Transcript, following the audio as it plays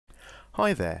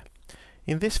Hi there.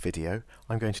 In this video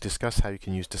I'm going to discuss how you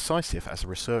can use Decisiv as a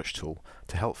research tool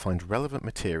to help find relevant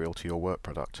material to your work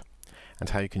product, and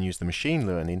how you can use the machine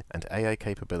learning and AI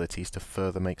capabilities to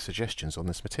further make suggestions on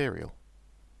this material.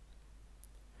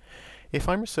 If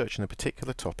I'm researching a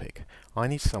particular topic, I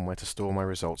need somewhere to store my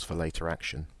results for later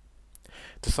action.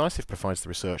 Decisiv provides the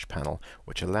research panel,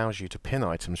 which allows you to pin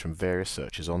items from various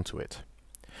searches onto it.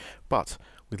 But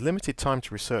with limited time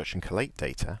to research and collate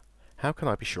data, how can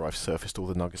I be sure I've surfaced all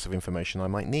the nuggets of information I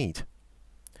might need?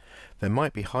 There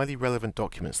might be highly relevant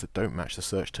documents that don't match the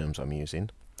search terms I'm using,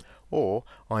 or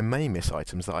I may miss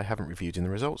items that I haven't reviewed in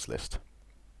the results list.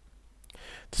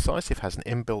 Decisiv has an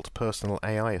inbuilt personal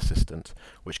AI assistant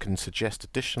which can suggest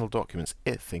additional documents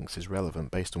it thinks is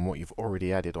relevant based on what you've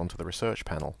already added onto the research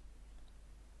panel.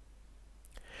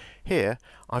 Here,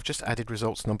 I've just added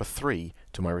results number 3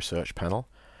 to my research panel,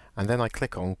 and then I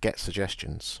click on Get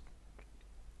Suggestions.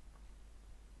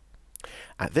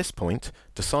 At this point,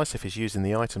 Decisiv is using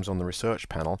the items on the research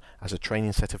panel as a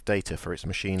training set of data for its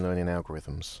machine learning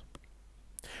algorithms.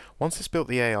 Once it's built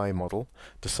the AI model,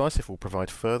 Decisiv will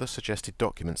provide further suggested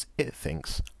documents it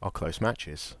thinks are close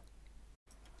matches.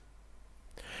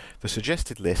 The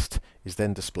suggested list is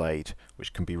then displayed,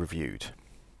 which can be reviewed.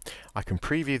 I can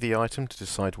preview the item to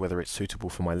decide whether it's suitable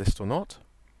for my list or not.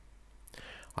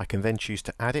 I can then choose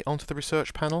to add it onto the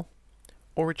research panel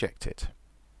or reject it.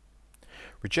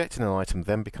 Rejecting an item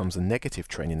then becomes a negative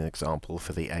training example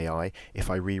for the AI if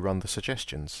I rerun the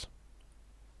suggestions.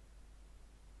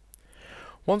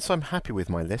 Once I'm happy with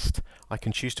my list, I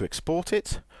can choose to export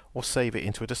it or save it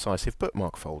into a Decisiv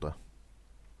bookmark folder.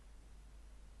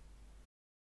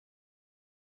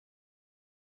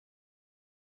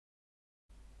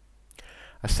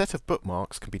 A set of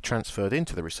bookmarks can be transferred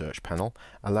into the research panel,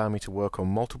 allowing me to work on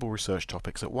multiple research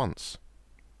topics at once.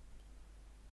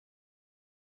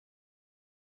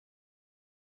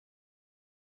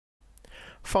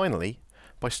 Finally,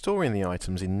 by storing the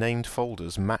items in named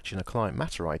folders matching a client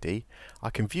matter ID, I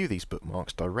can view these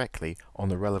bookmarks directly on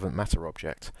the relevant matter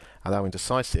object, allowing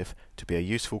Decisiv to be a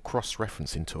useful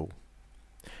cross-referencing tool.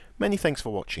 Many thanks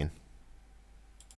for watching.